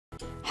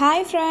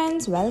Hi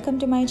friends, welcome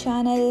to my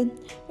channel.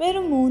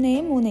 വെറും മൂന്ന്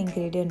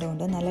ingredient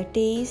കൊണ്ട് നല്ല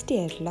ടേസ്റ്റി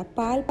ആയിട്ടുള്ള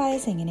പാൽ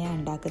പായസം എങ്ങനെയാണ്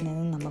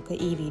ഉണ്ടാക്കുന്നതെന്ന് നമുക്ക്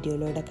ഈ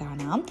വീഡിയോയിലൂടെ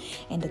കാണാം.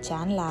 എൻ്റെ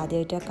ചാനൽ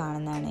ആദ്യമായിട്ടാണ്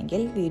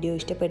കാണുന്നതാണെങ്കിൽ വീഡിയോ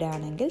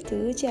ഇഷ്ടപ്പെടുകയാണെങ്കിൽ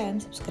തീർച്ചയായും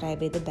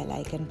സബ്സ്ക്രൈബ് ചെയ്ത്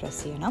ബെല്ലൈക്കൺ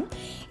പ്രസ് ചെയ്യണം.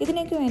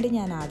 ഇതിനൊക്കെ വേണ്ടി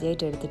ഞാൻ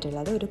ആദ്യമായിട്ട്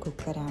എടുത്തിട്ടുള്ളത് ഒരു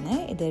കുക്കറാണ്.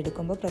 ഇത്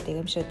എടുക്കുമ്പോൾ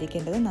പ്രത്യേകം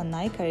ശ്രദ്ധിക്കേണ്ടത്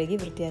നന്നായി കഴുകി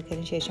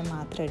വൃത്തിയാക്കിയതിന് ശേഷം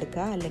മാത്രം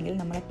എടുക്കുക, അല്ലെങ്കിൽ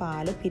നമ്മളെ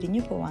പാല്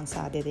പിരിഞ്ഞു പോകാൻ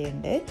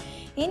സാധ്യതയുണ്ട്.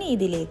 ഇനി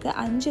ഇതിലേക്ക്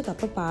 5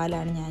 കപ്പ്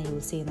പാലാണ് ഞാൻ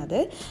യൂസ് ചെയ്യുന്നത്.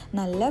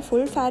 നല്ല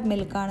ഫുൾ ഫാറ്റ്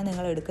മിൽക്കാണ്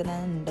നിങ്ങൾ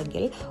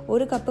എടുക്കുന്നതെന്നുണ്ടെങ്കിൽ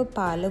 1 കപ്പ്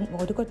പാലും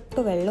 1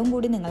 കപ്പ് വെള്ളവും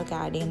കൂടി നിങ്ങൾക്ക്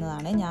ആഡ്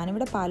ചെയ്യുന്നതാണ്.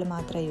 ഞാനിവിടെ പാൽ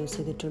മാത്രമേ യൂസ്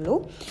ചെയ്തിട്ടുള്ളൂ.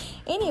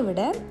 ഇനി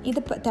ഇവിടെ ഇത്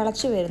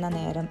തിളച്ച് വരുന്ന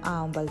നേരം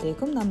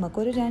ആകുമ്പോഴത്തേക്കും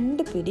നമുക്കൊരു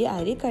 2 പിടി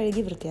അരി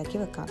കഴുകി വൃത്തിയാക്കി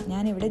വെക്കാം.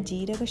 ഞാനിവിടെ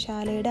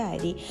ജീരകശാലയുടെ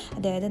അരി,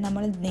 അതായത്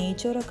നമ്മൾ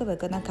നെയ്ച്ചോറൊക്കെ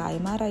വെക്കുന്ന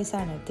കൈമ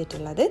റൈസാണ്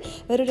എടുത്തിട്ടുള്ളത്.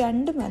 ഒരു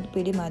 2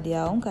 പിടി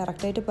മതിയാവും.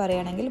 കറക്റ്റായിട്ട്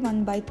പറയുകയാണെങ്കിൽ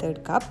 1/3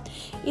 കപ്പ്.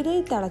 ഇത്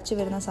തിളച്ച്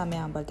വരുന്ന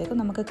സമയമാകുമ്പോഴത്തേക്കും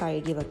നമുക്ക്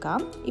കഴുകി വെക്കാം.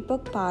 ഇപ്പോൾ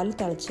പാൽ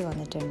തിളച്ച്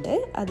വന്നിട്ടുണ്ട്.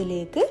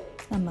 അതിലേക്ക്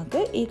നമുക്ക്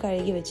ഈ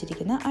കഴുകി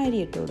വെച്ചിരിക്കുന്ന അരി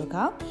ഇട്ട്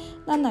കൊടുക്കാം.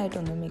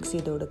 നന്നായിട്ടൊന്ന് മിക്സ്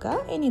ചെയ്ത് കൊടുക്കുക.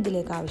 ഇനി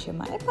ഇതിലേക്ക്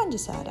ആവശ്യമായ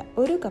പഞ്ചസാര,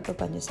 1 കപ്പ്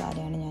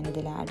പഞ്ചസാരയാണ്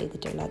ഞാനിതിൽ ആഡ്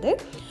ചെയ്തിട്ടുള്ളത്.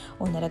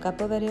 1.5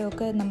 കപ്പ്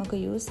വരെയൊക്കെ നമുക്ക്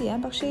യൂസ്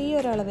ചെയ്യാം, പക്ഷേ ഈ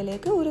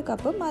ഒരളവിലേക്ക് 1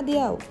 കപ്പ്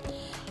മതിയാവും.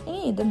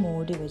 ഇനി ഇത്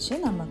മൂടി വെച്ച്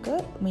നമുക്ക്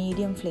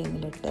മീഡിയം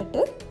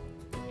ഫ്ലെയിമിലിട്ടിട്ട്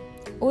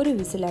ഒരു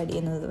വിസിൽ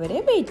അടിയുന്നത് വരെ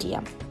വെയിറ്റ്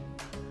ചെയ്യാം.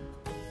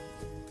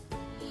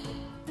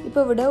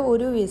 ഇപ്പോൾ ഇവിടെ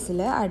ഒരു വിസിൽ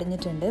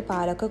അടിഞ്ഞിട്ടുണ്ട്.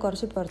 പാലൊക്കെ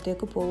കുറച്ച്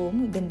പുറത്തേക്ക് പോവും.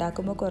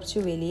 ഇതുണ്ടാക്കുമ്പോൾ കുറച്ച്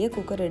വലിയ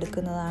കുക്കർ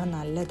എടുക്കുന്നതാണ്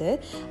നല്ലത്.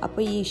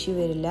 അപ്പോൾ ഈ ഇഷ്യൂ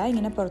വരില്ല.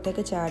 ഇങ്ങനെ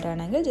പുറത്തേക്ക്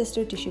ചാടുകയാണെങ്കിൽ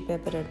ജസ്റ്റ് ടിഷ്യൂ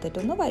പേപ്പർ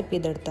എടുത്തിട്ടൊന്ന് വൈപ്പ്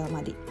ചെയ്തെടുത്താൽ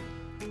മതി.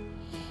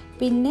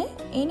 പിന്നെ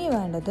ഇനി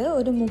വേണ്ടത്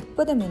ഒരു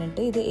 30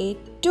 മിനിറ്റ് ഇത്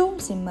ഏറ്റവും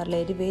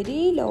സിമ്മറിലേക്ക് വെരി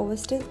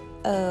ലോവസ്റ്റ്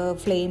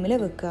ഫ്ലെയിമിൽ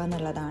വെക്കുക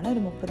എന്നുള്ളതാണ്. ഒരു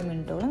 30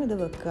 മിനിറ്റോളം ഇത്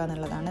വെക്കുക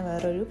എന്നുള്ളതാണ്.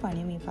 വേറൊരു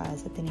പണിയും ഈ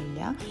പായസത്തിനില്ല.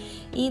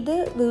 ഇത്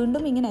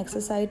വീണ്ടും ഇങ്ങനെ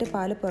എക്സസ്സായിട്ട്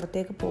പാൽ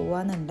പുറത്തേക്ക്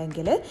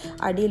പോകാമെന്നുണ്ടെങ്കിൽ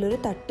അടിയിലൊരു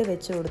തട്ട്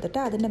വെച്ച് കൊടുത്തിട്ട്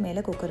അതിൻ്റെ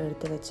മേലെ കുക്കർ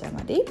എടുത്ത് വെച്ചാൽ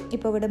മതി.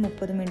 ഇപ്പോൾ ഇവിടെ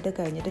 30 മിനിറ്റ്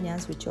കഴിഞ്ഞിട്ട് ഞാൻ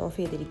സ്വിച്ച് ഓഫ്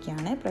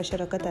ചെയ്തിരിക്കുകയാണ്.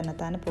 പ്രഷറൊക്കെ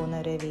തന്നെത്താനെ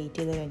പോകുന്നവരെ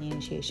വെയിറ്റ് ചെയ്ത്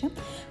കഴിഞ്ഞതിന് ശേഷം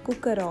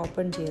കുക്കർ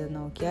ഓപ്പൺ ചെയ്ത്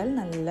നോക്കിയാൽ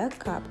നല്ല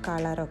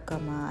കളറൊക്കെ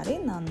മാറി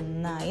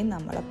നന്നായി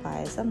നമ്മളെ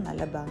പായസം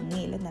നല്ല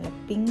ഭംഗിയിൽ നല്ല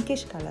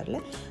പിങ്കിഷ് കളറിൽ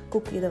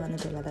കുക്ക് ചെയ്ത്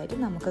വന്നിട്ടുള്ളതായിട്ട്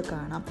നമുക്ക്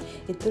കാണാം.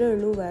 ഇത്രയേ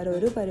ഉള്ളൂ, വേറെ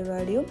ഒരു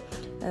പരിപാടിയും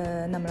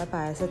നമ്മളെ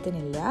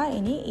പായസത്തിനില്ല.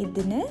 ഇനി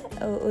ഇതിന്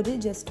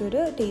ജസ്റ്റ് ഒരു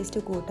ടേസ്റ്റ്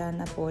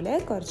കൂട്ടാവുന്ന പോലെ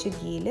കുറച്ച്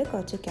ഗീയിൽ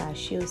കുറച്ച്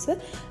കാഷ്യൂസ്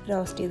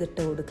റോസ്റ്റ്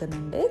ചെയ്തിട്ട്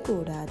കൊടുക്കുന്നുണ്ട്.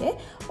 കൂടാതെ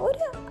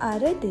ഒരു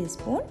 1/2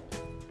 ടീസ്പൂൺ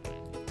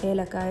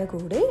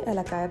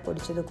ഏലക്കായ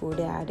പൊടിച്ചത്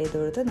കൂടി ആഡ് ചെയ്ത്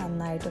കൊടുത്ത്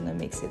നന്നായിട്ടൊന്ന്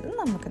മിക്സ് ചെയ്ത്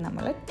നമുക്ക്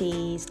നമ്മളെ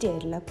ടേസ്റ്റി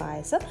ആയിട്ടുള്ള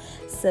പായസം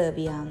സെർവ്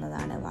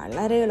ചെയ്യാവുന്നതാണ്.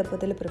 വളരെ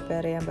എളുപ്പത്തിൽ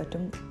പ്രിപ്പയർ ചെയ്യാൻ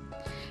പറ്റും.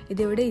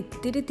 ഇതിവിടെ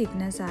ഇത്തിരി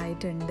തിക്നെസ്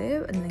ആയിട്ടുണ്ട്.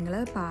 നിങ്ങൾ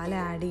പാൽ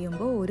ആഡ്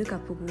ചെയ്യുമ്പോൾ 1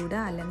 കപ്പ് കൂടെ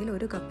അല്ലെങ്കിൽ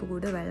 1 കപ്പ്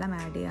കൂടെ വെള്ളം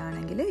ആഡ്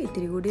ചെയ്യുകയാണെങ്കിൽ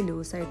ഇത്തിരി കൂടി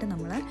ലൂസായിട്ട്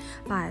നമ്മളെ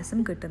പായസം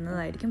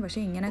കിട്ടുന്നതായിരിക്കും.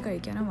 പക്ഷേ ഇങ്ങനെ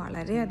കഴിക്കാനും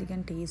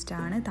വളരെയധികം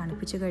ടേസ്റ്റാണ്.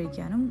 തണുപ്പിച്ച്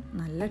കഴിക്കാനും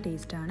നല്ല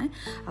ടേസ്റ്റാണ്.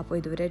 അപ്പോൾ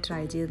ഇതുവരെ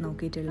ട്രൈ ചെയ്ത്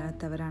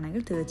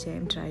നോക്കിയിട്ടില്ലാത്തവരാണെങ്കിൽ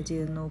തീർച്ചയായും ട്രൈ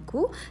ചെയ്ത്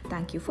നോക്കൂ.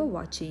 Thank you for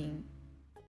watching.